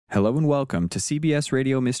Hello and welcome to CBS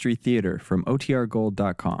Radio Mystery Theater from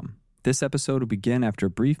OTRGold.com. This episode will begin after a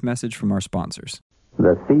brief message from our sponsors.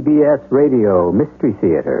 The CBS Radio Mystery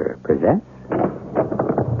Theater presents...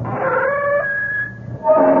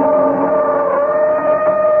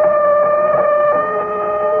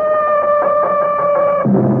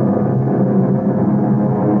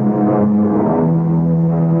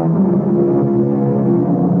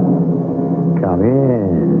 Come in.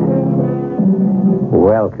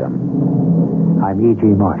 Welcome. I'm E.G.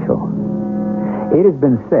 Marshall. It has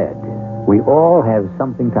been said we all have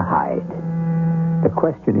something to hide. The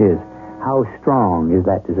question is, how strong is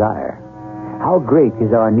that desire? How great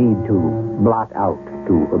is our need to blot out,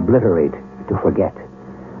 to obliterate, to forget?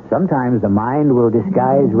 Sometimes the mind will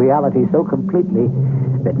disguise reality so completely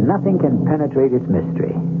that nothing can penetrate its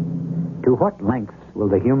mystery. To what lengths will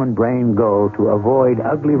the human brain go to avoid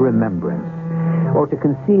ugly remembrance, or to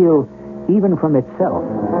conceal, even from itself,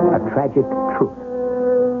 a tragic truth?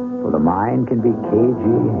 For the mind can be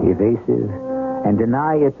cagey, evasive, and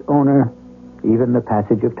deny its owner even the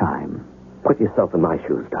passage of time. Put yourself in my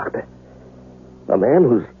shoes, Doctor. A man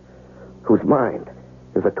whose mind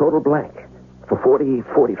is a total blank for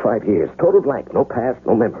 45 years. Total blank, no past,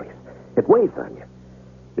 no memories. It weighs on you.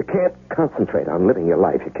 You can't concentrate on living your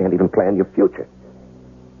life. You can't even plan your future.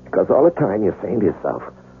 Because all the time you're saying to yourself,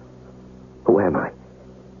 who am I?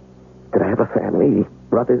 Did I have a family?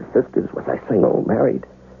 Brothers, sisters? Was I single, married?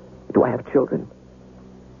 Do I have children?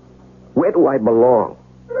 Where do I belong?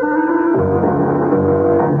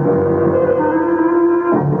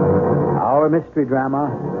 Our mystery drama,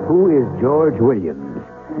 Who is George Williams,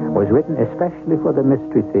 was written especially for the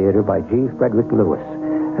Mystery Theater by G. Frederick Lewis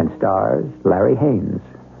and stars Larry Haynes.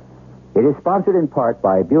 It is sponsored in part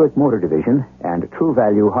by Buick Motor Division and True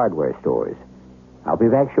Value Hardware Stores. I'll be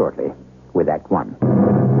back shortly with Act One.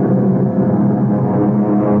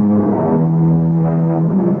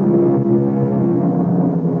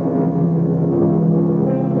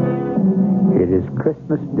 It is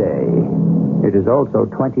Christmas Day. It is also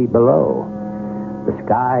 20 below. The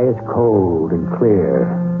sky is cold and clear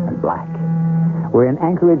and black. We're in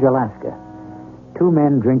Anchorage, Alaska. Two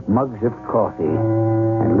men drink mugs of coffee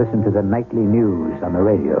and listen to the nightly news on the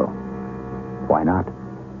radio. Why not?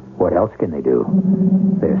 What else can they do?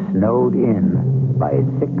 They're snowed in by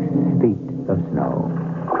 6 feet of snow.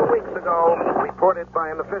 2 weeks ago, reported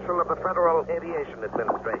by an official of the Federal Aviation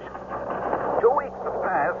Administration. 2 weeks have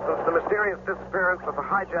passed since the mysterious disappearance of a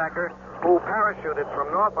hijacker who parachuted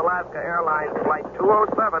from North Alaska Airlines Flight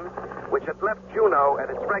 207, which had left Juneau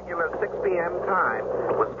at its regular 6 p.m. time,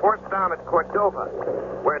 was forced down at Cordova,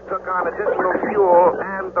 where it took on additional fuel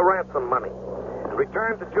and the ransom money. It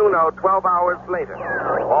returned to Juneau 12 hours later.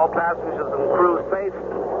 All passengers and crew safe,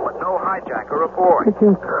 but no hijacker aboard. It's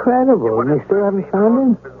incredible. They still haven't found him?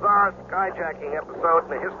 Bizarre skyjacking episode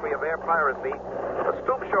in the history of air piracy. A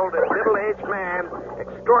stoop-shouldered, middle-aged man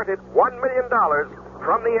extorted $1 million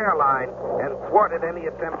from the airline and thwarted any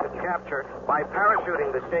attempt at capture by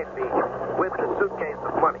parachuting to safety with the suitcase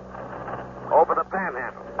of money over the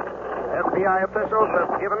Panhandle. FBI officials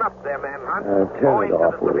have given up their manhunt owing to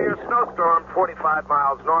the severe snowstorm 45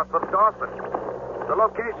 miles north of Dawson. The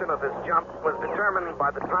location of this jump was determined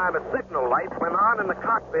by the time a signal light went on in the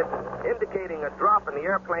cockpit, indicating a drop in the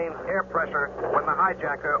airplane's air pressure when the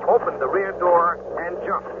hijacker opened the rear door and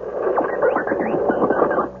jumped.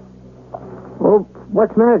 Oh,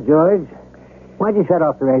 what's the matter, George? Why'd you shut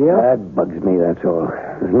off the radio? That bugs me, that's all.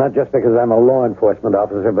 It's not just because I'm a law enforcement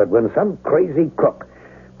officer, but when some crazy crook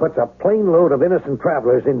puts a plane load of innocent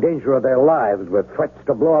travelers in danger of their lives with threats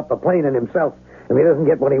to blow up the plane and himself if he doesn't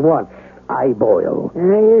get what he wants, I boil. Are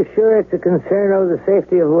you sure it's a concern over the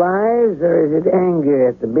safety of lives, or is it anger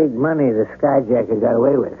at the big money the skyjacker got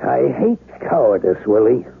away with? I hate cowardice,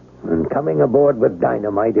 Willie. And coming aboard with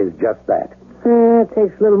dynamite is just that. It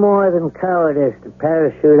takes a little more than cowardice to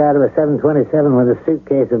parachute out of a 727 with a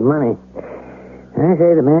suitcase of money. I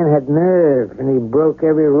say the man had nerve, and he broke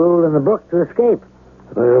every rule in the book to escape.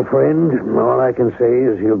 Well, friend, all I can say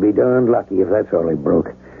is he'll be darned lucky if that's all he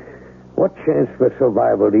broke. What chance for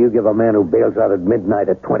survival do you give a man who bails out at midnight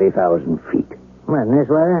at 20,000 feet? What, in this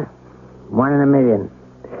weather? 1 in a million.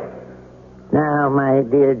 Now, my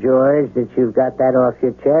dear George, that you've got that off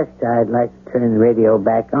your chest, I'd like to turn the radio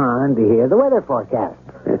back on to hear the weather forecast.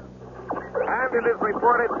 And it is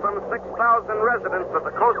reported some 6,000 residents of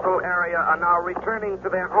the coastal area are now returning to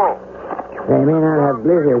their homes. They may not have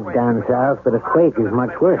blizzards down south, but a quake is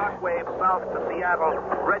much worse. Shockwave south to Seattle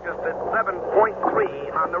registered 7.3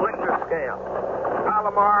 on the Richter scale.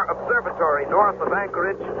 Palomar Observatory, north of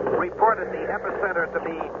Anchorage, reported the epicenter to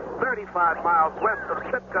be 35 miles west of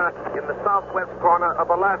Sitka in the southwest corner of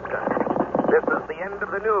Alaska. This is the end of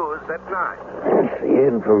the news at 9. It's the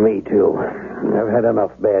end for me, too. I've had enough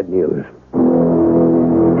bad news.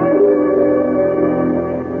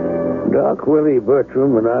 Doc, Willie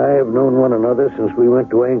Bertram, and I have known one another since we went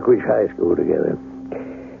to Anchorage High School together.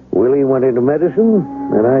 Willie went into medicine,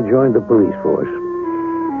 and I joined the police force.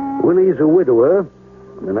 Willie's a widower,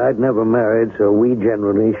 and I'd never married, so we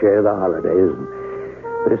generally share the holidays.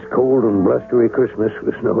 This cold and blustery Christmas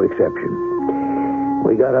was no exception.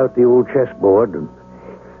 We got out the old chessboard, and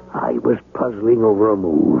I was puzzling over a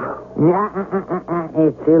move.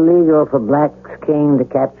 It's illegal for Black's king to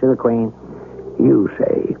capture the queen. You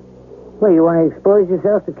say. Well, you want to expose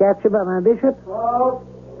yourself to capture by my bishop?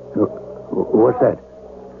 What's that?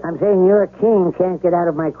 I'm saying your king can't get out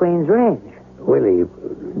of my queen's range. Willie,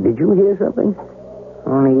 did you hear something?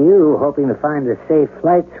 Only you hoping to find a safe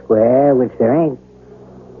flight square, which there ain't.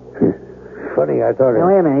 Funny, I thought... Now,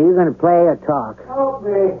 wait a minute. Are you going to play or talk? Help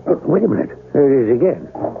me. Wait a minute. There it is again.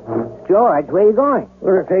 George, where are you going?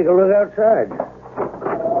 We're going to take a look outside.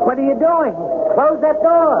 What are you doing? Close that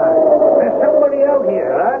door. There's somebody out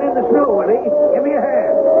here, out in the snow, Willie. Give me a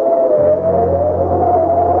hand.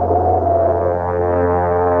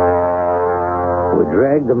 We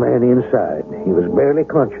dragged the man inside. He was barely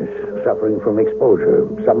conscious, suffering from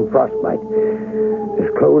exposure, some frostbite. His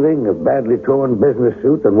clothing, a badly torn business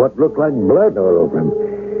suit, and what looked like blood all over him.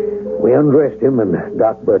 We undressed him, and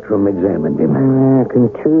Doc Bertram examined him.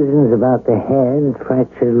 Contusions about the head,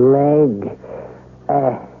 fractured leg.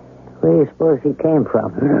 Where do you suppose he came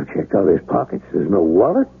from? I checked all his pockets. There's no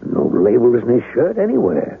wallet, no labels in his shirt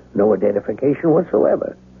anywhere. No identification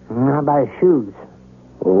whatsoever. How about his shoes?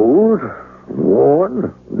 Old,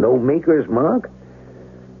 worn, no maker's mark.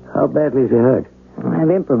 How badly is he hurt? I've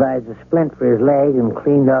improvised a splint for his leg and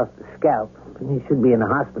cleaned off the scalp. He should be in the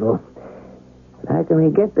hospital. But how can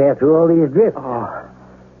we get there through all these drifts? Oh,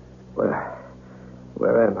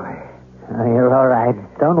 where am I? Oh, you're all right.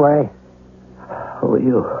 Don't worry. Who are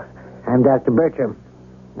you? I'm Dr. Bertram.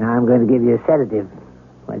 Now I'm going to give you a sedative.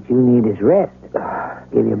 What you need is rest.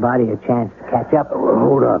 Give your body a chance to catch up. Well,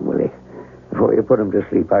 hold on, Willie. Before you put him to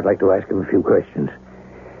sleep, I'd like to ask him a few questions.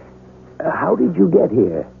 How did you get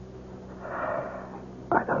here?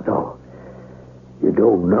 I don't know. You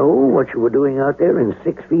don't know what you were doing out there in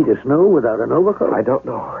 6 feet of snow without an overcoat? I don't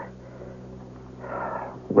know.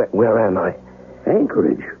 Where am I?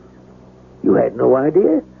 Anchorage. You had no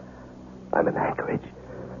idea? I'm in Anchorage.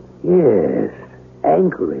 Yes,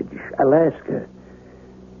 Anchorage, Alaska.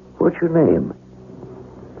 What's your name?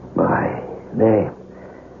 My name?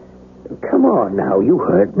 Come on now, you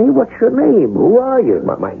heard me. What's your name? Who are you?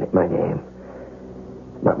 My name.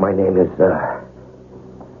 My name is,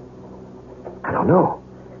 I don't know.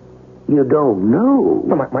 You don't know?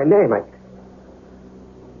 No, my name,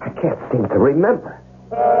 I can't seem to remember.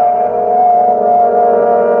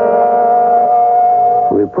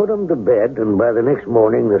 We put him to bed, and by the next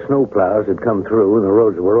morning, the snow plows had come through and the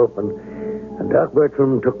roads were open, and Doc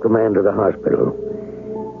Bertram took the man to the hospital.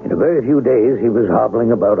 In a very few days, he was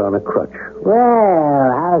hobbling about on a crutch.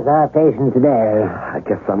 Well, how's our patient today? I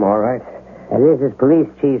guess I'm all right. This is Police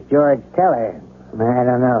Chief George Teller. I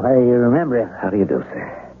don't know whether you remember him. How do you do, sir?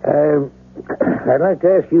 I'd like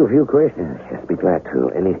to ask you a few questions. Yes, be glad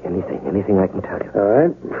to. Anything I can tell you. All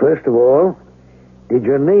right. First of all, did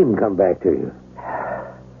your name come back to you?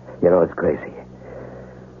 You know, it's crazy.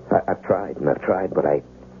 I've tried, but I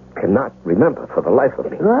cannot remember for the life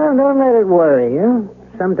of me. Well, don't let it worry you.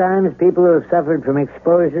 Sometimes people who have suffered from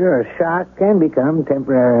exposure or shock can become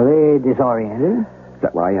temporarily disoriented. Is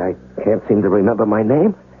that why I can't seem to remember my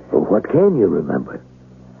name? Well, what can you remember?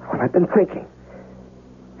 Well, I've been thinking.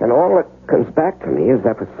 And all that comes back to me is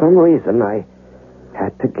that for some reason I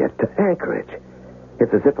had to get to Anchorage.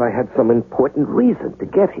 It's as if I had some important reason to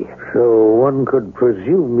get here. So one could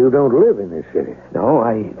presume you don't live in this city. No,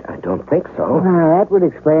 I don't think so. Well, that would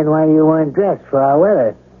explain why you weren't dressed for our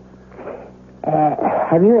weather.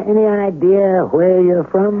 Have you any idea where you're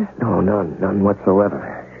from? No, none whatsoever.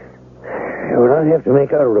 Well, I'll have to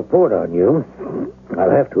make out a report on you. I'll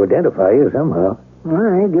have to identify you somehow. All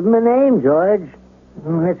right, give him a name, George.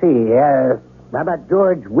 Let's see. How about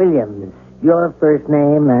George Williams? Your first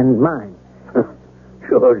name and mine.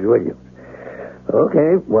 George Williams.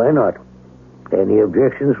 Okay, why not? Any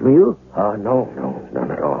objections from you? No,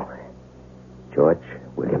 none at all. George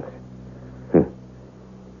Williams.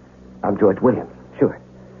 I'm George Williams, sure.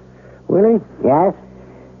 Willie? Yes?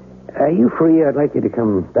 Are you free? I'd like you to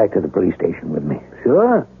come back to the police station with me.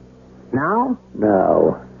 Sure. Now?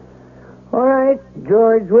 Now. All right,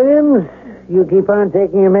 George Williams, you keep on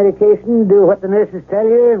taking your medication, do what the nurses tell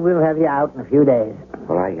you, and we'll have you out in a few days.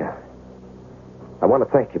 Well, I want to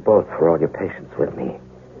thank you both for all your patience with me.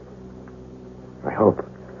 I hope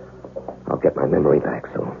I'll get my memory back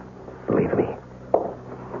soon. Believe me.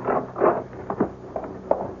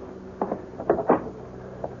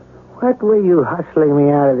 What were you hustling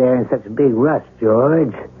me out of there in such a big rush,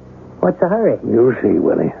 George? What's the hurry? You'll see,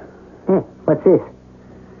 Willie. What's this?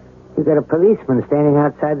 You got a policeman standing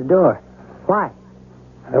outside the door. Why?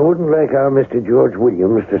 I wouldn't like our Mr. George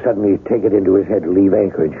Williams to suddenly take it into his head to leave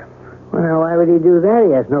Anchorage. Well, now, why would he do that?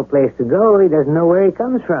 He has no place to go. He doesn't know where he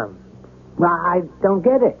comes from. Well, I don't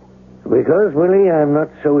get it. Because, Willie, I'm not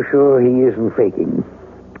so sure he isn't faking.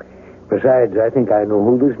 Besides, I think I know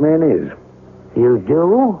who this man is. You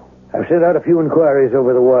do? I've sent out a few inquiries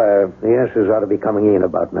over the wire. The answers ought to be coming in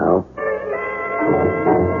about now.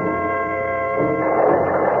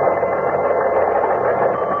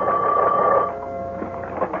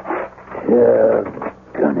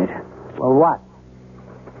 Gun it. Well, what?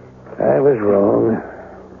 I was wrong.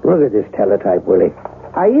 Look at this teletype, Willie.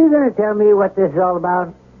 Are you going to tell me what this is all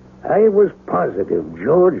about? I was positive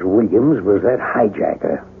George Williams was that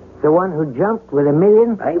hijacker. The one who jumped with $1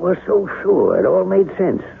 million? I was so sure. It all made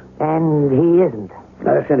sense. And he isn't.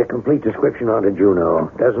 I sent a complete description on to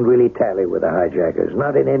Juno. Doesn't really tally with the hijackers.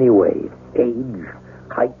 Not in any way. Age,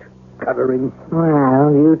 height, coloring.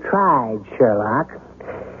 Well, you tried, Sherlock.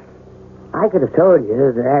 I could have told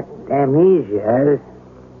you that amnesia,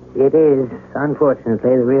 it is,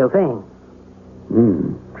 unfortunately, the real thing.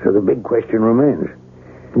 So the big question remains.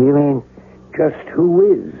 You mean? Just who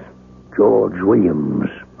is George Williams?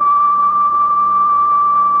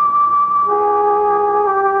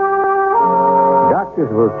 Doctors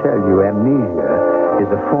will tell you amnesia is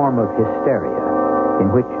a form of hysteria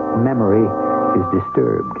in which memory is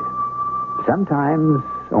disturbed. Sometimes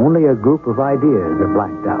only a group of ideas are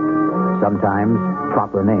blanked out. Sometimes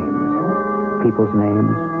proper names, people's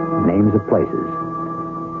names, names of places.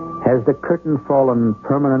 Has the curtain fallen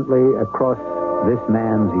permanently across this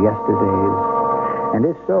man's yesterdays? And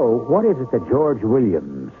if so, what is it that George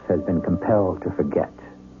Williams has been compelled to forget?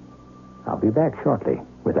 I'll be back shortly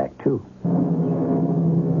with Act Two.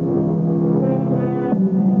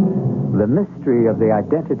 The mystery of the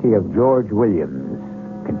identity of George Williams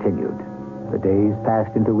continued. The days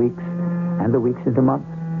passed into weeks, and the weeks into months.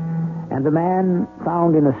 And the man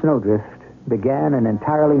found in a snowdrift began an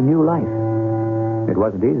entirely new life. It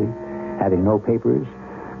wasn't easy, having no papers,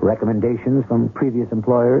 recommendations from previous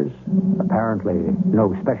employers, apparently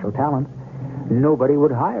no special talent. Nobody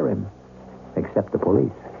would hire him, except the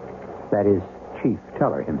police. That is, Chief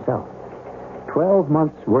Teller himself. 12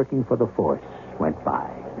 months working for the force went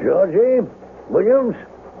by. Georgie Williams?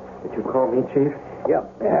 Did you call me, Chief? Yeah,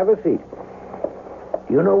 have a seat.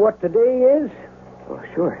 Do you know what today is? Oh,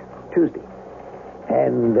 sure. Tuesday.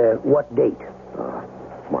 And what date?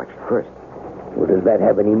 March 1st. Well, does that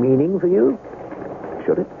have any meaning for you?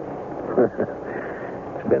 Should it?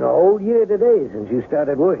 It's been a whole year today since you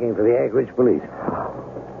started working for the Anchorage Police.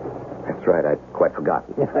 That's right. I'd quite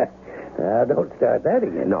forgotten. Now, don't start that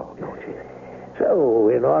again. No, Chief. So,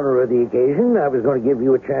 in honor of the occasion, I was going to give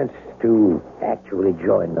you a chance to actually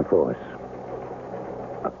join the force.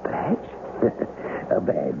 A badge? A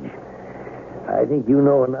badge. I think you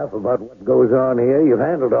know enough about what goes on here. You've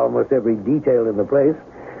handled almost every detail in the place.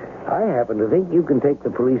 I happen to think you can take the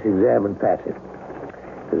police exam and pass it.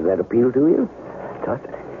 Does that appeal to you? Does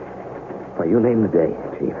it? Well, you name the day,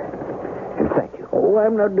 Chief. And thank you. Oh,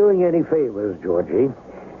 I'm not doing any favors, Georgie.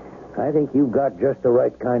 I think you've got just the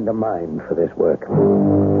right kind of mind for this work.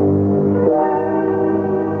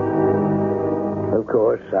 Of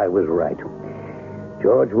course, I was right.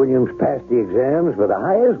 George Williams passed the exams with the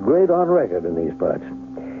highest grade on record in these parts.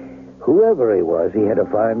 Whoever he was, he had a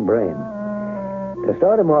fine brain. To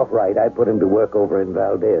start him off right, I put him to work over in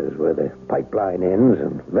Valdez, where the pipeline ends,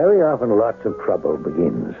 and very often lots of trouble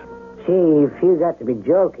begins. Chief, you got to be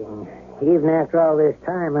joking. Even after all this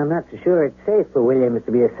time, I'm not so sure it's safe for Williams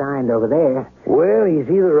to be assigned over there. Well, he's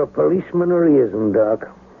either a policeman or he isn't, Doc.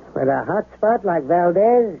 But a hot spot like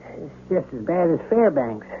Valdez is just as bad as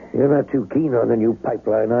Fairbanks. You're not too keen on the new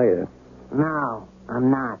pipeline, are you? No,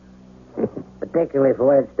 I'm not. Particularly for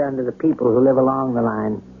what it's done to the people who live along the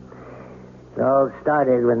line. It all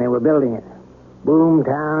started when they were building it. Boom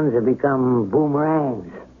towns have become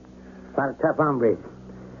boomerangs. A lot of tough hombres.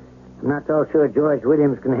 I'm not so sure George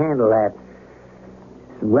Williams can handle that.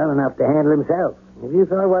 He's well enough to handle himself. Have you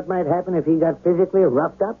thought what might happen if he got physically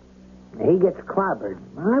roughed up? He gets clobbered.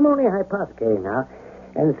 I'm only hypothecating now.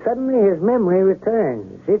 And suddenly his memory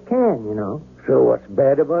returns. It can, you know. So what's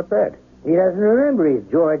bad about that? He doesn't remember he's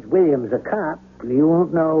George Williams, a cop. You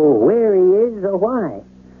won't know where he is or why.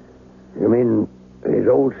 You mean his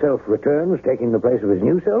old self returns, taking the place of his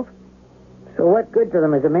new self? So what good to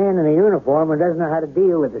them is a man in a uniform who doesn't know how to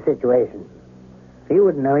deal with the situation? He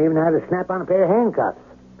wouldn't know even how to snap on a pair of handcuffs.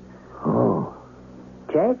 Oh.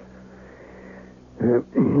 Check?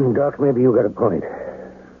 Doc, maybe you got a point.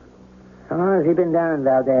 How long has he been down in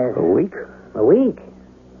Valdez? A week? A week?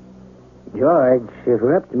 George, if it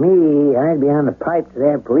were up to me, I'd be on the pipe to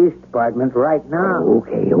their police department right now.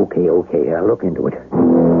 Okay. I'll look into it.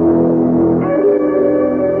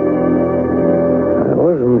 I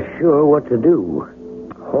wasn't sure what to do.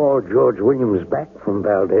 Haul George Williams back from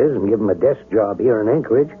Valdez and give him a desk job here in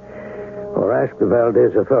Anchorage, or ask the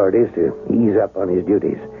Valdez authorities to ease up on his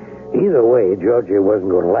duties. Either way, Georgie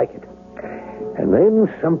wasn't going to like it. And then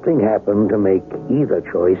something happened to make either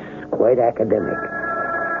choice quite academic.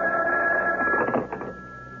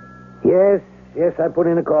 Yes, I put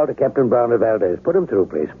in a call to Captain Brown at Valdez. Put him through,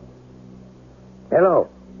 please. Hello,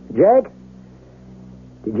 Jack?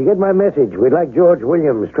 Did you get my message? We'd like George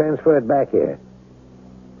Williams transferred back here.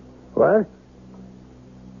 What?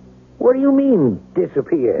 What do you mean,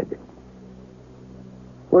 disappeared?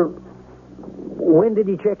 Well, when did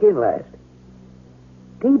he check in last?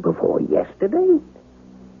 Day before yesterday?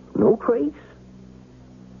 No trace?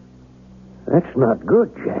 That's not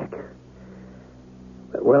good, Jack.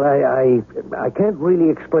 Well, I can't really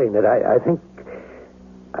explain it. I think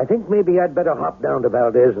maybe I'd better hop down to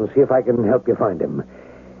Valdez and see if I can help you find him.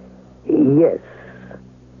 Yes,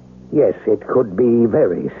 it could be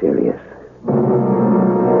very serious.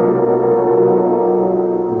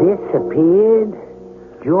 Disappeared?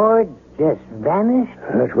 George just vanished?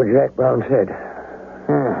 That's what Jack Brown said.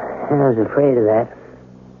 I was afraid of that.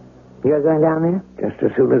 You're going down there? Just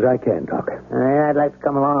as soon as I can, Doc. I'd like to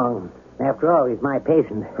come along. After all, he's my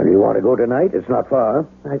patient. Well, do you want to go tonight? It's not far.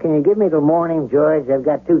 Can you give me till morning, George? I've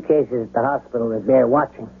got 2 cases at the hospital that bear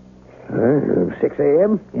watching. 6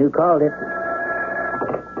 a.m.? You called it.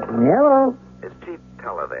 Hello? Is Chief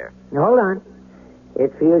Teller there? Now, hold on.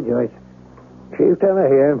 It's for you, George. Chief Teller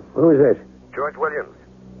here. Who is this? George Williams.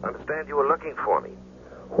 Understand you were looking for me.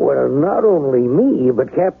 Well, not only me,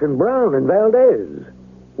 but Captain Brown and Valdez.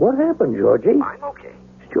 What happened, Georgie? I'm okay.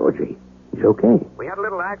 It's Georgie. He's okay. We had a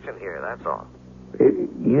little action here, that's all.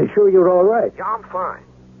 You sure you're all right? Yeah, I'm fine.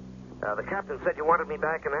 The captain said you wanted me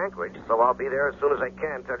back in Anchorage, so I'll be there as soon as I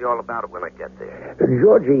can. Tell you all about it when I get there.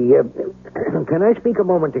 Georgie, can I speak a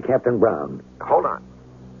moment to Captain Brown? Hold on.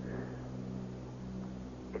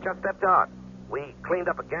 He just stepped out. We cleaned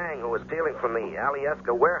up a gang who was stealing from the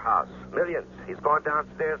Alyeska warehouse. Millions. He's gone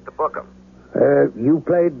downstairs to book them. You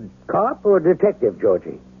played cop or detective,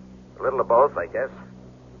 Georgie? A little of both, I guess.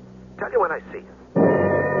 Tell you when I see you.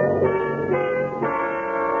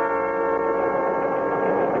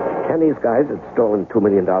 And these guys had stolen $2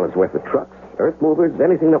 million worth of trucks, earth movers,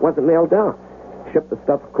 anything that wasn't nailed down. Shipped the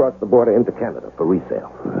stuff across the border into Canada for resale.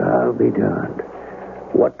 I'll be darned.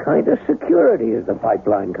 What kind of security has the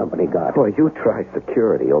pipeline company got? Boy, you try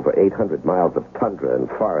security over 800 miles of tundra and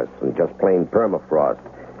forests and just plain permafrost.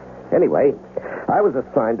 Anyway, I was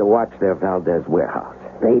assigned to watch their Valdez warehouse.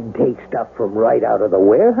 They'd take stuff from right out of the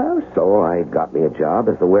warehouse? So I got me a job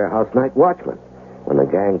as the warehouse night watchman. When the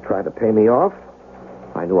gang tried to pay me off,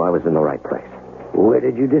 I knew I was in the right place. Where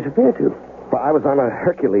did you disappear to? Well, I was on a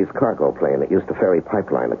Hercules cargo plane that used to ferry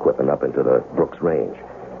pipeline equipment up into the Brooks Range.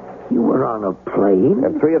 You were on a plane?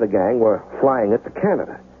 And 3 of the gang were flying it to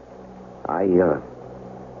Canada. I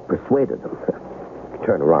persuaded them to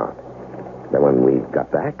turn around. Then when we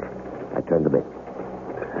got back, I turned them in.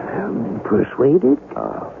 Persuaded?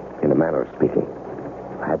 In a manner of speaking.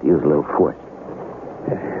 I had to use a little force.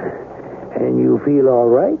 And you feel all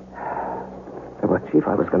right? Well, Chief,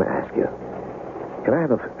 I was going to ask you. Can I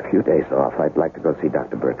have a few days off? I'd like to go see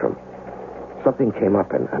Dr. Bertram. Something came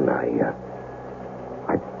up, and I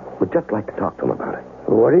would just like to talk to him about it.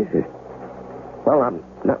 What is it? Well, I'm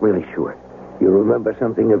not really sure. You remember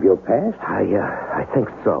something of your past? I think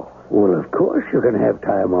so. Well, of course you're going to have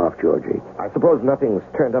time off, Georgie. I suppose nothing's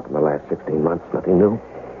turned up in the last 16 months. Nothing new?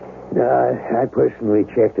 No, I personally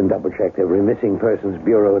checked and double-checked every missing persons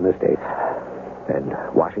bureau in the state. And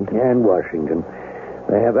Washington? And Washington.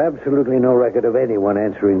 They have absolutely no record of anyone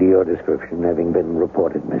answering to your description having been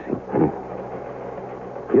reported missing.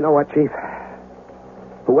 You know what, Chief?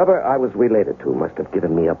 Whoever I was related to must have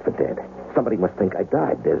given me up for dead. Somebody must think I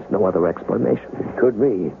died. There's no other explanation. It could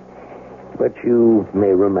be. But you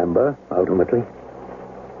may remember, ultimately.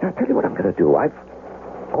 I'll tell you what I'm going to do. I've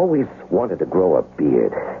always wanted to grow a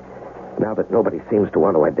beard. Now that nobody seems to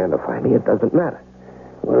want to identify me, it doesn't matter.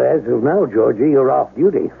 Well, as of now, Georgie, you're off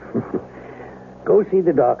duty. Go see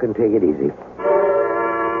the doc and take it easy.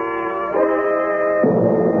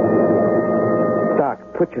 Doc,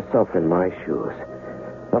 put yourself in my shoes.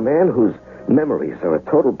 A man whose memories are a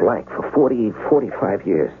total blank for 40, 45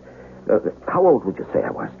 years. How old would you say I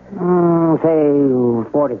was?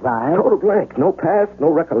 Say 45. Total blank. No past, no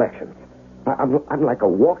recollections. I'm like a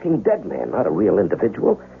walking dead man, not a real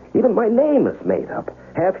individual. Even my name is made up.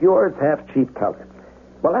 Half yours, half Chief Teller.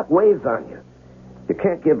 Well, that weighs on you. You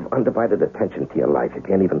can't give undivided attention to your life. You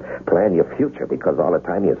can't even plan your future because all the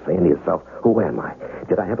time you're saying to yourself, who am I?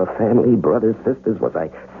 Did I have a family, brothers, sisters? Was I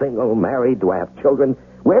single, married? Do I have children?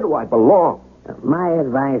 Where do I belong? My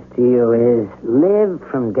advice to you is live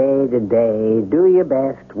from day to day, do your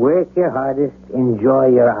best, work your hardest, enjoy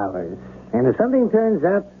your hours. And if something turns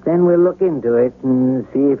up, then we'll look into it and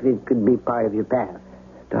see if it could be part of your past.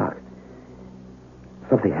 Doc,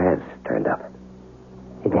 something has turned up.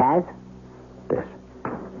 It has?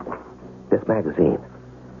 This magazine.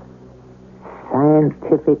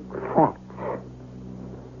 Scientific Facts.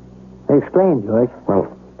 Explain, George.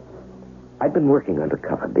 Well, I'd been working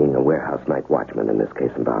undercover, being a warehouse night watchman in this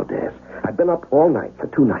case in Valdez. I'd been up all night for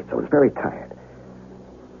 2 nights. I was very tired.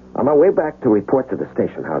 On my way back to report to the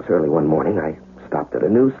station house early one morning, I stopped at a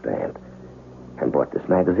newsstand and bought this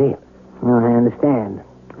magazine. Oh, I understand.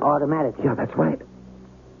 Automatically. Yeah, that's right.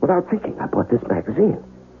 Without thinking, I bought this magazine.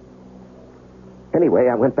 Anyway,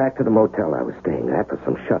 I went back to the motel I was staying at for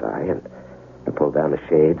some shut-eye, and I pulled down the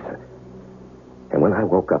shades. And when I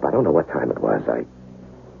woke up, I don't know what time it was, I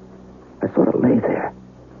sort of lay there.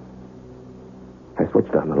 I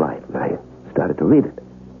switched on the light, and I started to read it.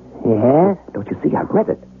 Yes? Don't you see? I read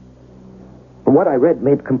it. And what I read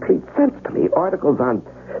made complete sense to me. Articles on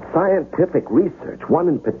scientific research, one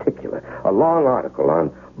in particular, a long article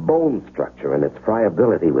on bone structure and its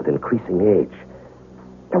friability with increasing age.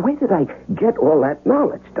 Now, where did I get all that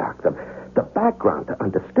knowledge, Doc? The background to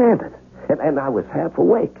understand it. And I was half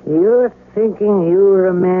awake. You're thinking you were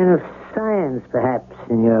a man of science, perhaps,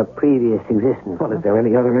 in your previous existence. Well, is there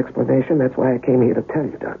any other explanation? That's why I came here to tell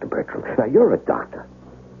you, Dr. Bertram. Now, you're a doctor.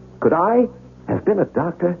 Could I have been a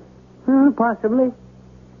doctor? Possibly.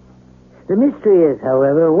 The mystery is,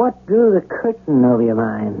 however, what drew the curtain over your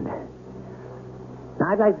mind? Now,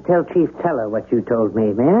 I'd like to tell Chief Teller what you told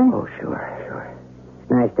me, man. Oh, sure.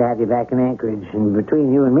 It's nice to have you back in Anchorage. And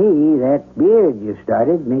between you and me, that beard you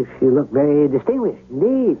started makes you look very distinguished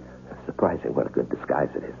indeed. It's surprising what a good disguise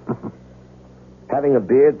it is. Having a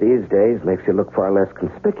beard these days makes you look far less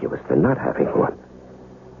conspicuous than not having one.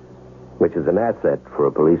 Which is an asset for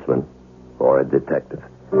a policeman or a detective.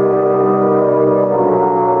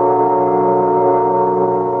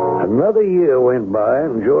 Another year went by,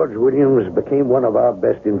 and George Williams became one of our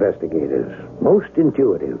best investigators. Most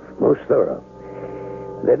intuitive, most thorough.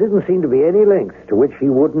 There didn't seem to be any length to which he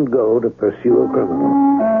wouldn't go to pursue a criminal.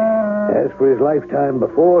 As for his lifetime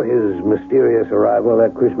before his mysterious arrival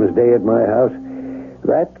that Christmas Day at my house,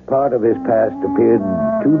 that part of his past appeared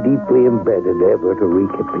too deeply embedded ever to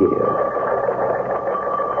reappear.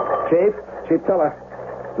 Chief Teller,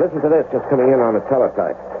 listen to this just coming in on the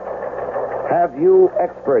teletype. Have you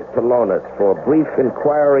expert to loan us for brief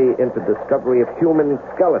inquiry into discovery of human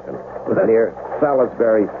skeleton near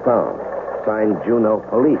Salisbury Sound? Signed, Juneau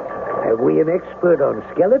Police. Have we an expert on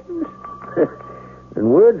skeletons? In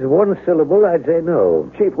words of one syllable, I'd say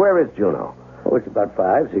no. Chief, where is Juneau? Oh, it's about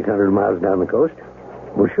 500-600 miles down the coast.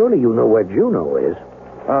 Well, surely you know where Juneau is.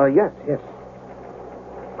 Yes.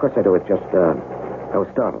 Of course I do. It just, I was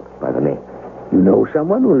startled by the name. You know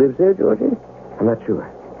someone who lives there, Georgie? I'm not sure.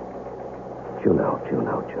 Juneau.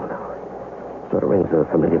 Sort of rings a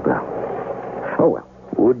familiar bell. Oh, well.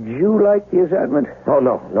 Would you like the assignment? Oh,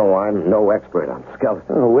 no, I'm no expert on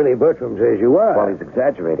skeletons. Oh, Willie Bertram says you are. Well, he's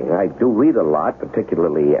exaggerating. I do read a lot,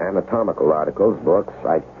 particularly anatomical articles, books.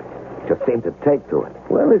 I just seem to take to it.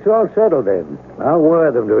 Well, it's all settled then. I'll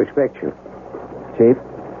wire them to expect you. Chief,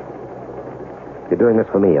 you're doing this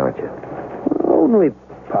for me, aren't you? Only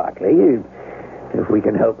partly. If we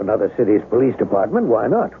can help another city's police department, why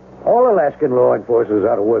not? All Alaskan law enforcers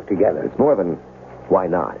ought to work together. It's more than why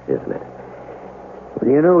not, isn't it? Well,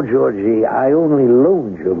 you know, Georgie, I only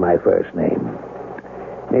loaned you my first name.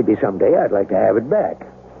 Maybe someday I'd like to have it back.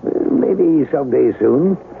 Maybe someday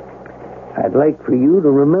soon. I'd like for you to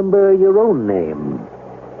remember your own name.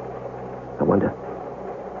 I wonder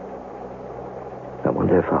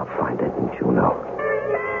if I'll find it in Juneau.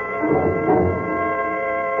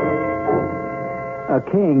 A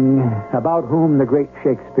king about whom the great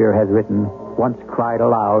Shakespeare has written once cried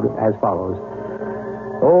aloud as follows: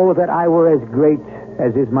 "Oh, that I were as great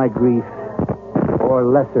as is my grief, or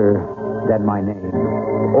lesser than my name,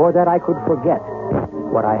 or that I could forget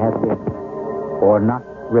what I have been." or not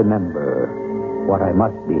remember what I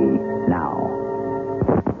must be now?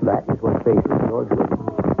 That is what faces George Williams.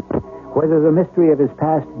 Whether the mystery of his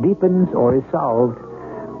past deepens or is solved,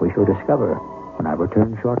 we shall discover when I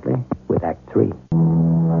return shortly with Act 3.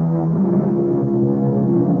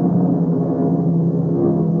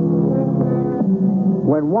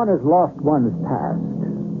 When one has lost one's past,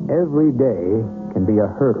 every day can be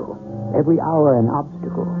a hurdle, every hour an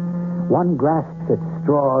obstacle. One grasps at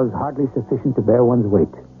straws hardly sufficient to bear one's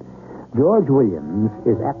weight. George Williams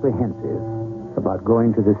is apprehensive about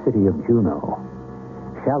going to the city of Juneau.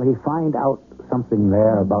 Shall he find out something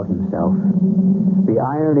there about himself? The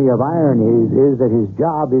irony of ironies is that his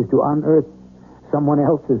job is to unearth someone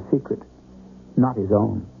else's secret, not his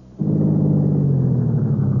own.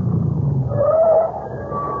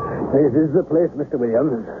 This is the place, Mr.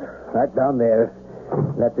 Williams. Right down there.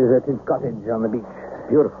 That deserted cottage on the beach.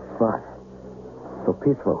 Beautiful spot. So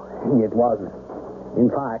peaceful. It was. In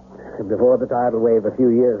fact, before the tidal wave a few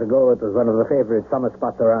years ago, it was one of the favorite summer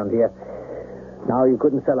spots around here. Now you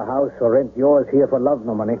couldn't sell a house or rent yours here for love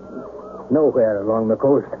nor money. Nowhere along the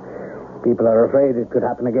coast. People are afraid it could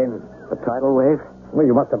happen again. A tidal wave? Well,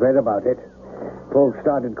 you must have read about it. Folks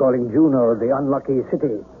started calling Juneau the unlucky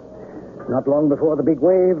city. Not long before the big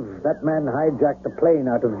wave, that man hijacked a plane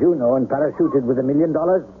out of Juneau and parachuted with $1 million.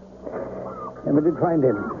 Never did find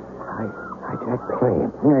him. Hijacked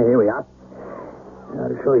plane? Yeah, here we are.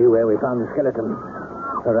 I'll show you where we found the skeleton.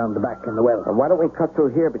 It's around the back in the well. Why don't we cut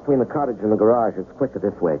through here between the cottage and the garage? It's quicker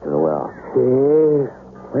this way to the well. See?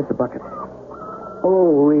 Where's the bucket?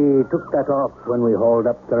 Oh, we took that off when we hauled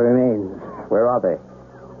up the remains. Where are they?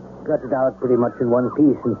 Got it out pretty much in one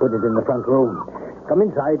piece and put it in the front room. Come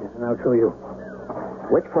inside, and I'll show you.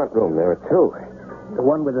 Which front room? There are two. The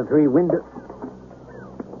one with the 3 windows.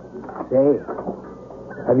 Say,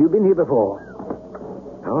 have you been here before?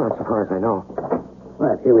 Oh, not so far as I know.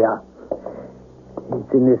 Well, here we are.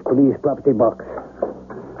 It's in this police property box.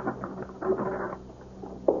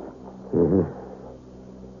 Mm-hmm.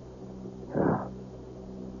 Oh.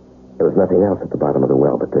 There was nothing else at the bottom of the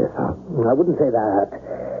well but this, huh? I wouldn't say that.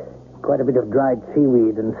 Quite a bit of dried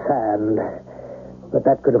seaweed and sand. But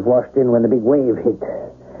that could have washed in when the big wave hit.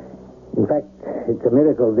 In fact, it's a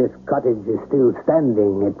miracle this cottage is still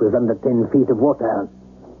standing. It was under 10 feet of water.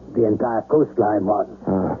 The entire coastline was.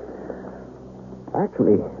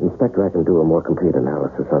 Actually, Inspector, I can do a more complete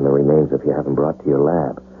analysis on the remains if you have them brought to your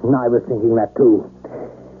lab. No, I was thinking that, too.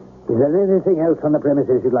 Is there anything else on the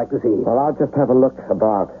premises you'd like to see? Well, I'll just have a look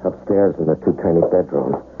about upstairs in the 2 tiny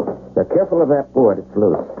bedrooms. Now, careful of that board. It's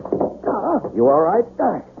loose. You all right?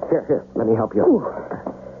 Here. Let me help you.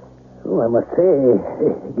 Oh, I must say,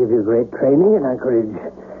 it gives you great training in anchorage.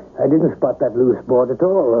 I didn't spot that loose board at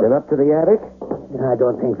all. Then up to the attic? I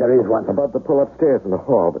don't think there is one. Above the pull upstairs in the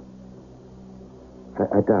hall, but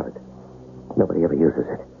I doubt it. Nobody ever uses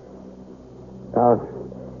it.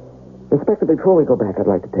 Inspector, before we go back, I'd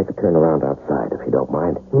like to take a turn around outside, if you don't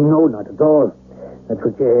mind. No, not at all. That's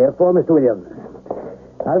what you're here for, Mr. Williams.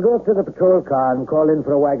 I'll go up to the patrol car and call in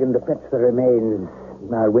for a wagon to fetch the remains.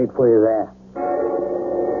 I'll wait for you there.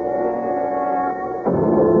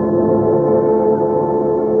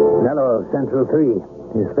 Hello, Central 3.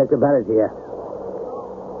 Inspector Barrett here.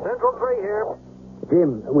 Central 3 here.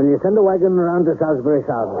 Jim, will you send a wagon around to Salisbury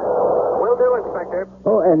Sound? Will do, Inspector.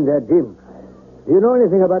 Oh, and Jim, do you know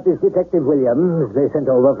anything about this Detective Williams they sent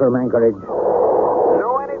over from Anchorage?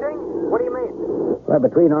 Know anything? What do you mean? Well,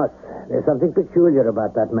 between us, there's something peculiar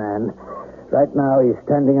about that man. Right now, he's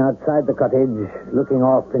standing outside the cottage, looking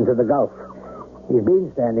off into the Gulf. He's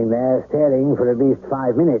been standing there, staring for at least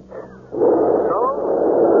 5 minutes. So?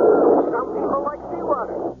 Some people like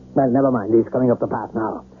seawater. Well, never mind. He's coming up the path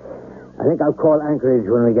now. I think I'll call Anchorage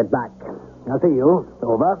when we get back. I'll see you.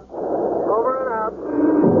 Over. Over and out.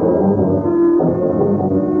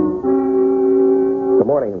 Good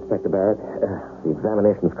morning, Inspector Barrett. The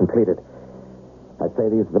examination's completed. I'd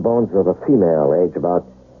say these are the bones of a female, age about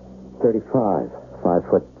 35, 5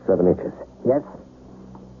 foot 7 inches. Yes?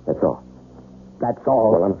 That's all. That's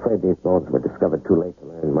all. Well, I'm afraid these bones were discovered too late to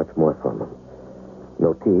learn much more from them.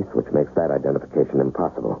 No teeth, which makes that identification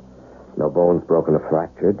impossible. No bones broken or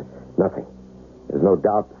fractured. Nothing. There's no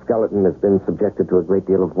doubt the skeleton has been subjected to a great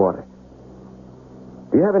deal of water.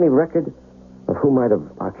 Do you have any record of who might have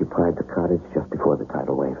occupied the cottage just before the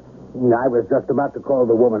tidal wave? I was just about to call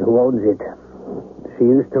the woman who owns it. She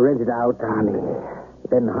used to rent it out and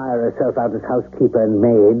then hire herself out as housekeeper and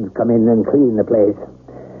maid, come in and clean the place.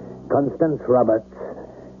 Constance Roberts.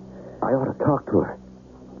 I ought to talk to her.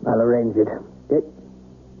 I'll arrange it.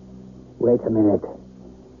 Wait a minute.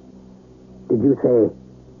 Did you say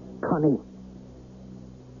Connie?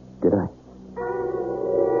 Did I?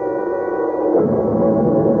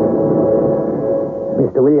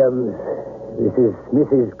 Mr. Williams, this is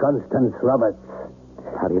Mrs. Constance Roberts.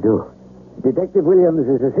 How do you do? Detective Williams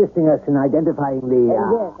is assisting us in identifying the...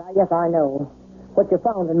 Yes, I know. What you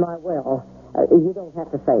found in my well. You don't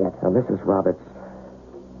have to say it. Now, Mrs. Roberts,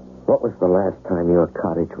 what was the last time your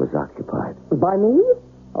cottage was occupied? By me?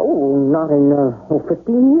 Oh, not in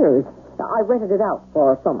 15 years. I rented it out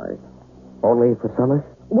for summers. Only for summers?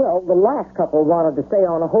 Well, the last couple wanted to stay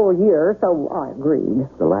on a whole year, so I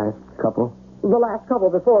agreed. The last couple? The last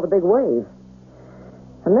couple before the big wave.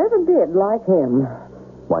 I never did like him.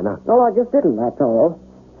 Why not? No, I just didn't, that's all.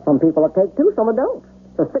 Some people I take to, some I don't.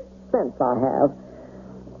 It's a sixth sense I have.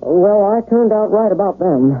 Well, I turned out right about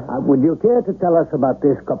them. Would you care to tell us about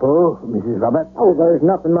this couple, Mrs. Roberts? Oh, there's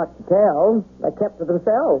nothing much to tell. They kept to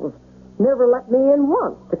themselves. Never let me in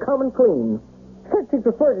once to come and clean. Said she'd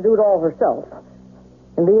prefer to do it all herself.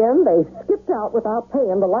 In the end, they skipped out without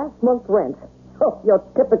paying the last month's rent. Oh, your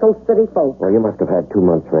typical city folk. Well, you must have had 2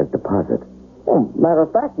 months' rent deposit. Well, matter of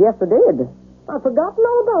fact, yes, I did. I've forgotten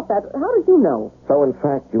all about that. How did you know? So, in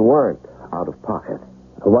fact, you weren't out of pocket.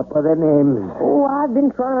 What were their names? Oh, I've been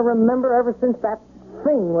trying to remember ever since that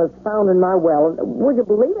thing was found in my well. Would you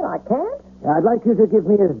believe it? I can't. I'd like you to give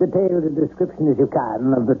me as detailed a description as you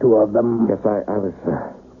can of the two of them. Yes, I was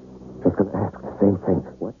just going to ask the same thing.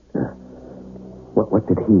 What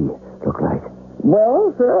did he look like?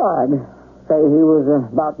 Well, sir, I'd say he was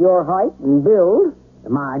about your height and build.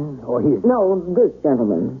 Mine or his? No, this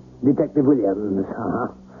gentleman. Detective Williams.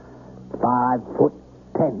 5'10".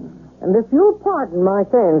 And if you'll pardon my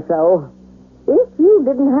saying so, if you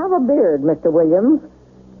didn't have a beard, Mr. Williams,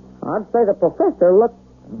 I'd say the professor looked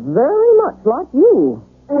very much like you.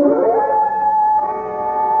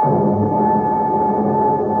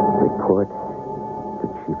 Report to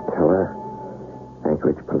Chief Teller,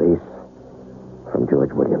 Anchorage Police, from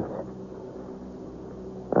George Williams.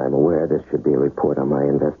 I'm aware this should be a report on my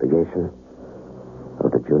investigation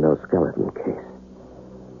of the Juneau skeleton case.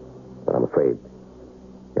 But I'm afraid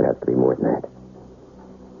it has to be more than that.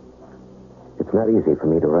 It's not easy for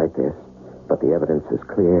me to write this, but the evidence is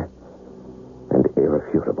clear and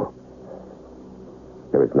irrefutable.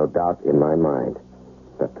 There is no doubt in my mind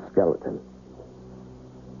that the skeleton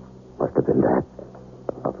must have been that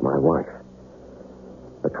of my wife.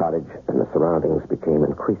 The cottage and the surroundings became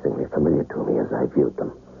increasingly familiar to me as I viewed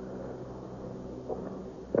them.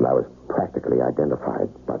 And I was practically identified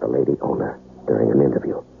by the lady owner during an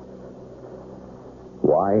interview.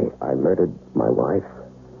 Why I murdered my wife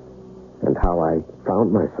and how I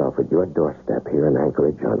found myself at your doorstep here in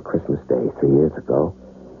Anchorage on Christmas Day 3 years ago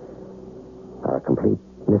are a complete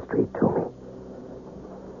mystery to me.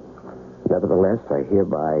 Nevertheless, I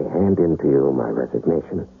hereby hand into you my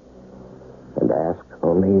resignation and ask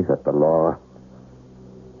only that the law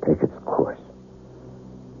take its course.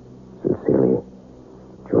 Sincerely,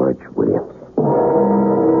 George Williams.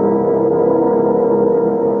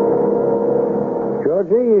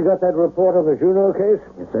 Georgie, you got that report on the Juneau case?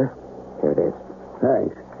 Yes, sir. Here it is.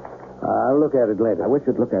 Thanks. I'll look at it later. I wish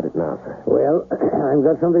you'd look at it now, sir. Well, I've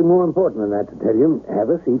got something more important than that to tell you. Have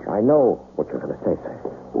a seat. I know what you're going to say, sir.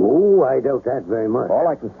 Oh, I doubt that very much. All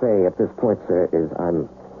I can say at this point, sir, is I'm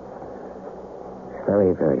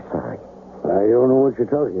very, very sorry. I don't know what you're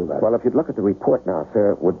talking about. Well, if you'd look at the report now,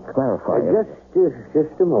 sir, it would clarify it.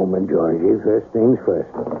 Just a moment, Georgie. First things first.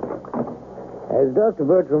 Has Dr.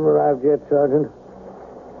 Bertram arrived yet, Sergeant?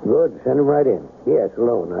 Good. Send him right in. Yes,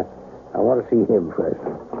 alone. I want to see him first.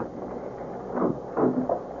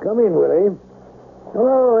 Come in, Willie.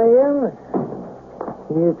 Hello, Williams.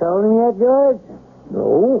 You told him yet, George?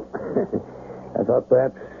 No. I thought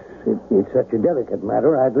perhaps it's such a delicate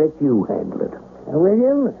matter, I'd let you handle it.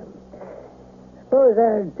 Williams, suppose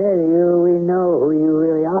I'd tell you we know who you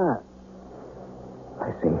really are.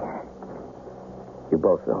 I see. You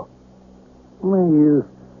both know. Well, you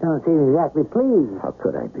don't seem exactly pleased. How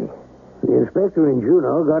could I be? The inspector in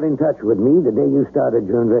Juneau got in touch with me the day you started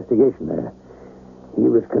your investigation there. He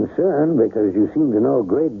was concerned because you seemed to know a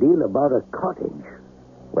great deal about a cottage.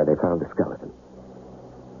 Where they found the skeleton.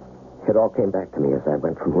 It all came back to me as I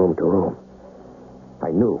went from room to room. I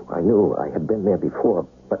knew I had been there before,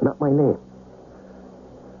 but not my name.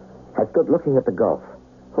 I stood looking at the gulf,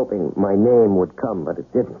 hoping my name would come, but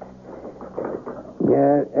it didn't.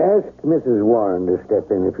 Yeah, ask Mrs. Warren to step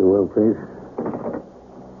in, if you will, please.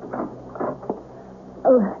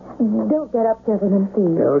 Oh, don't get up, gentlemen,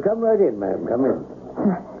 please. Yeah, well, come right in, ma'am. Come in.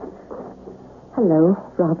 Hello,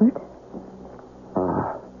 Robert.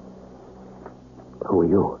 Who are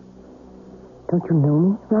you? Don't you know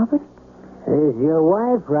me, Robert? Is your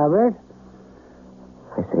wife, Robert?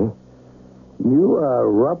 I see. You are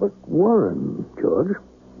Robert Warren, George.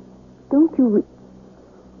 Don't you...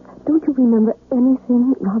 Don't you remember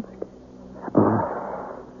anything, Robert?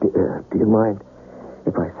 Do you mind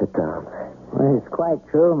if I sit down? Well, it's quite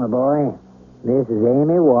true, my boy. This is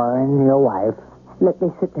Amy Warren, your wife. Let me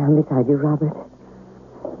sit down beside you, Robert.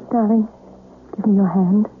 Darling, give me your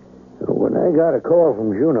hand. When I got a call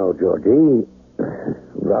from Juneau, Georgie,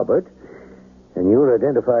 Robert, and you were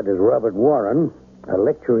identified as Robert Warren, a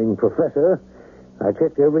lecturing professor, I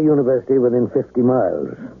checked every university within 50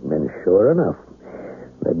 miles. And sure enough,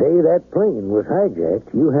 the day that plane was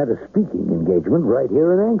hijacked, you had a speaking engagement right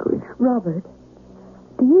here in Anchorage. Robert,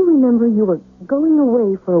 do you remember you were going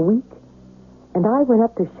away for a week, and I went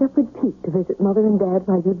up to Shepherd Peak to visit Mother and Dad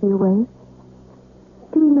while you'd be away?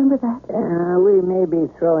 Do you remember that? We may be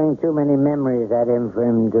throwing too many memories at him for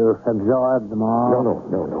him to absorb them all.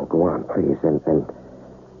 No. Go on, please. And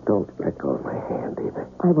don't let go of my hand either.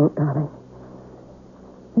 I won't, darling.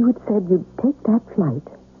 You had said you'd take that flight,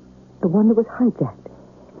 the one that was hijacked.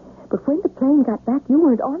 But when the plane got back, you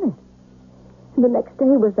weren't on it. And the next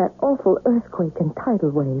day was that awful earthquake and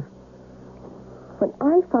tidal wave. When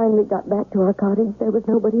I finally got back to our cottage, there was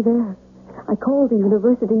nobody there. I called the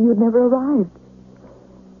university. You'd never arrived.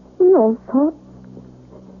 We all thought,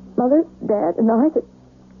 Mother, Dad, and I, that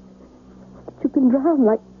you'd been drowned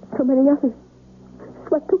like so many others.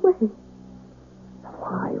 Swept away.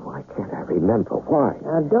 Why? Why can't I remember? Why?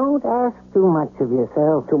 Now, don't ask too much of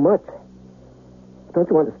yourself. Too much? Don't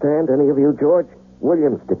you understand, any of you, George?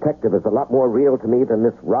 Williams, detective, is a lot more real to me than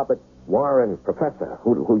this Robert Warren professor,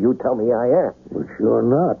 who you tell me I am. Well, sure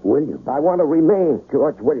not, William. I want to remain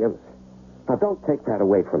George Williams. Now, don't take that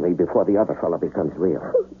away from me before the other fellow becomes real.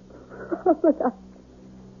 But I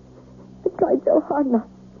tried so hard not.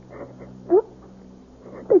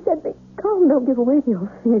 They said they calm, don't give away your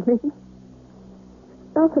feelings.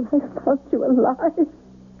 Now that I found you alive,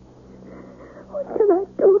 what can I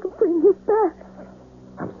do to bring you back?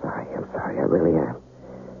 I'm sorry. I really am.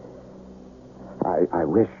 I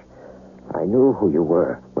wish I knew who you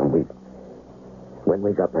were when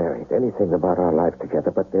we got married. Anything about our life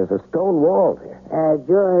together, but there's a stone wall here.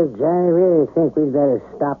 George, I really think we'd better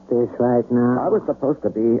stop this right now. I was supposed to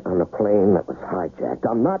be on a plane that was hijacked.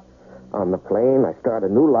 I'm not on the plane. I start a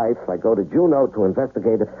new life. I go to Juneau to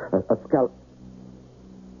investigate a skeleton.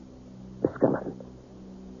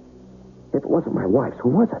 It wasn't my wife's. Who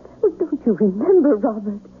was it? Well, don't you remember,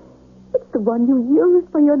 Robert? It's the one you used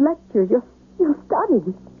for your lectures, your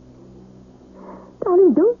studies.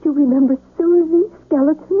 Darling, don't you remember Susie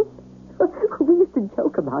Skeleton? We used to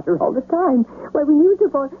joke about her all the time. Well, we used her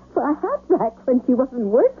for a hat rack when she wasn't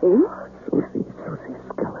working. Susie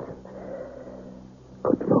Skeleton.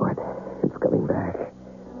 Good Lord, it's coming back.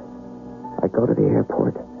 I go to the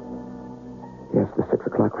airport. Yes, the 6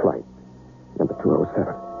 o'clock flight, number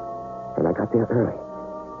 207. And I got there early.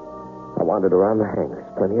 I wandered around the hangars,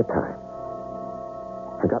 plenty of time.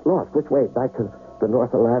 I got lost. Which way? Back to the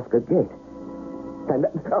North Alaska gate. And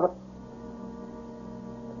a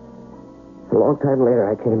long time later,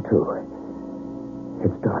 I came to.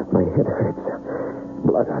 It's dark. My head hurts.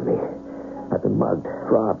 Blood on me. I've been mugged,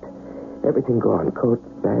 robbed. Everything gone. Coat,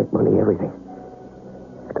 bag, money, everything.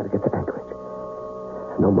 I gotta get to Anchorage.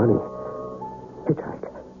 No money.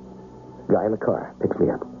 Hitchhike. Guy in the car picks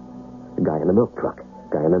me up. A guy in the milk truck.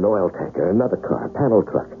 Guy in an oil tanker. Another car. Panel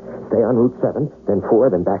truck. Stay on Route 7, then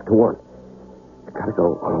 4, then back to 1. I gotta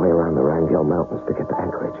go all the way around the Wrangell Mountains to get to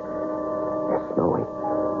Anchorage. It's snowing.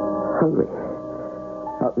 Hungry.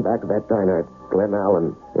 Out in back of that diner at Glen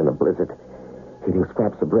Allen in a blizzard, eating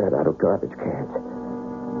scraps of bread out of garbage cans.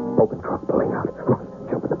 Open truck blowing out. Run,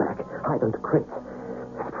 jump in the back, hide under crates.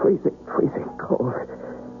 It's freezing cold.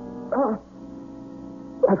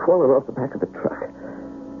 I've fallen off the back of the truck.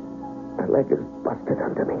 My leg is busted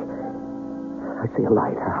under me. I see a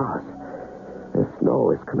light, a house. The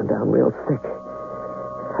snow is coming down real thick.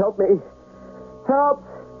 Help me. Help!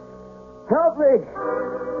 Help me!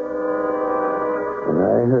 And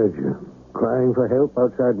I heard you crying for help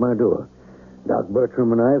outside my door. Doc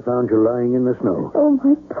Bertram and I found you lying in the snow. Oh,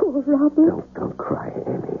 my poor Robert. Don't cry,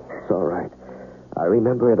 Amy. It's all right. I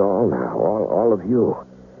remember it all now, all of you.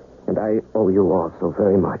 And I owe you all so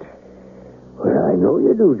very much. Well, I know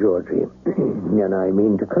you do, Georgie. And I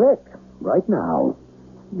mean to collect right now.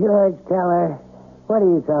 George Teller, what are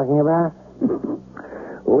you talking about?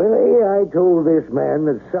 Willie, I told this man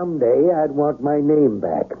that someday I'd want my name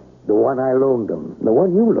back. The one I loaned him. The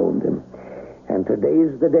one you loaned him. And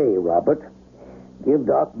today's the day, Robert. Give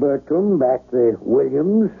Doc Bertram back the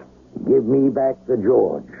Williams. Give me back the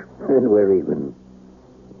George. And we're even.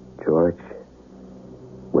 George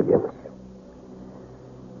Williams.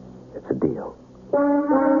 It's a deal.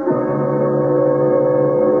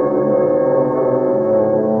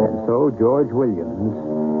 And George Williams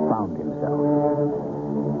found himself.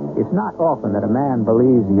 It's not often that a man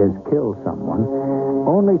believes he has killed someone,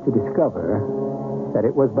 only to discover that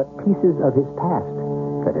it was but pieces of his past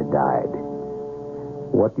that had died.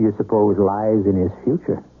 What do you suppose lies in his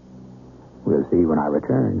future? We'll see when I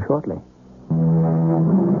return shortly.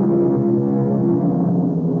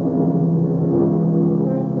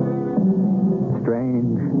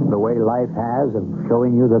 Strange, the way life has of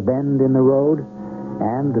showing you the bend in the road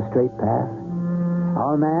and the straight path.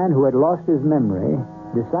 Our man, who had lost his memory,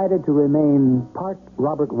 decided to remain part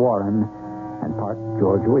Robert Warren and part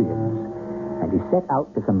George Williams. And he set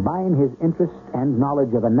out to combine his interest and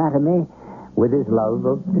knowledge of anatomy with his love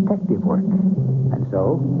of detective work. And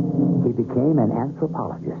so, he became an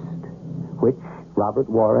anthropologist, which Robert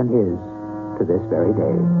Warren is to this very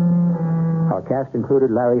day. Our cast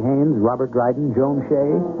included Larry Haynes, Robert Dryden, Joan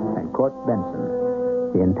Shea, and Court Benson.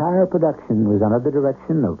 The entire production was under the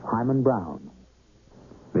direction of Hyman Brown.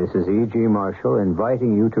 This is E.G. Marshall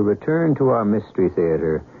inviting you to return to our Mystery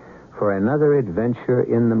Theater for another adventure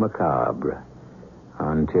in the macabre.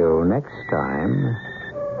 Until next time,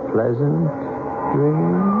 pleasant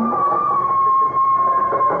dreams.